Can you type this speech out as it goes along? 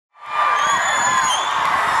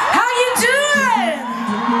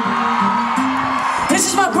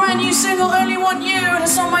new single, Only Want You, and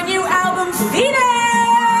it's on my new album, Phoenix!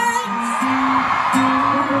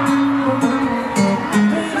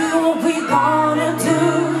 Baby, what we gonna do?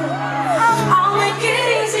 I'll make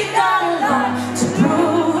it easy, got a lot to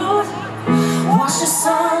prove. Watch the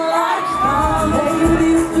sunlight come,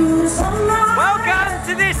 baby, through sunlight. Welcome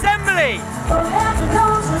to the assembly! But heaven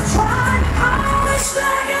knows we're trying. I wish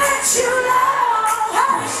I could let you know.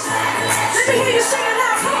 Let me hear you sing it now.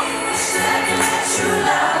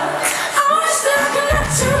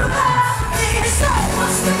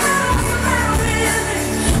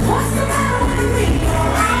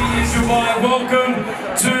 Welcome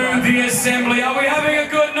to the assembly. Are we having a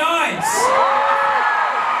good night?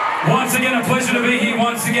 Once again, a pleasure to be here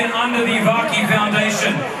once again under the Varkey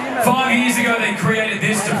Foundation. 5 years ago they created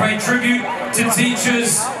this to pay tribute to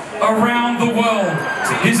teachers around the world.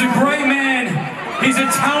 He's a great man, he's a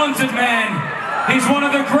talented man, he's one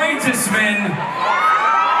of the greatest men.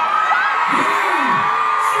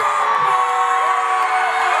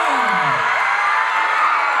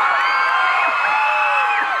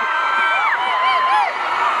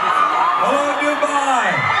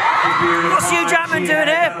 What's Hugh Jackman doing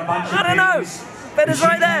here? I don't know. Better's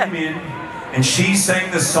right there. And she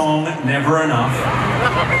sang the song Never Enough.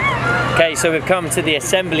 Okay, so we've come to the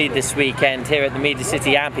assembly this weekend here at the Media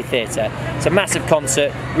City Amphitheatre. It's a massive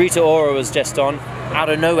concert. Rita Ora was just on. Out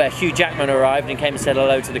of nowhere, Hugh Jackman arrived and came and said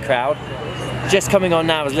hello to the crowd. Just coming on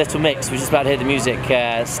now is Little Mix. We're just about to hear the music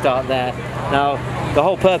start there. Now, the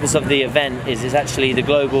whole purpose of the event is actually the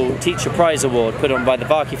Global Teacher Prize Award put on by the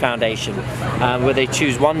Varkey Foundation, where they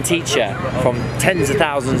choose one teacher from tens of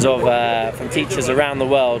thousands of from teachers around the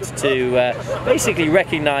world to basically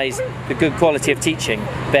recognise the good quality of teaching,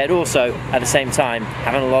 but also at the same time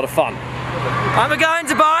having a lot of fun. I'm a guy in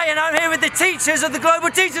Dubai and I'm here with the teachers of the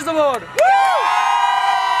Global Teachers Award. Woo!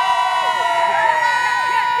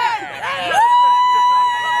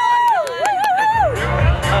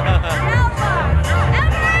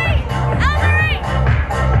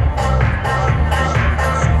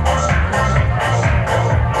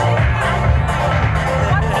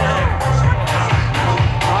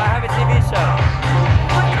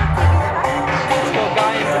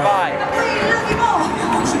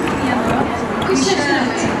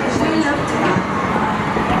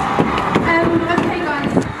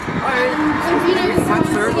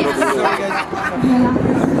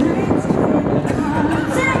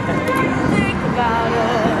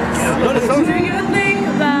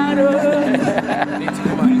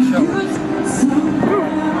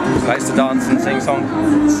 Likes to dance and sing songs.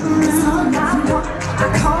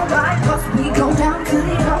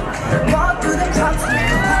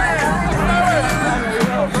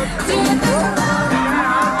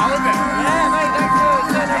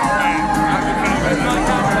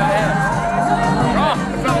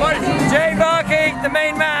 Jay Varkey, the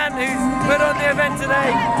main man who's put on the event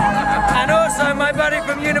today, and also my buddy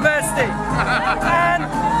from university.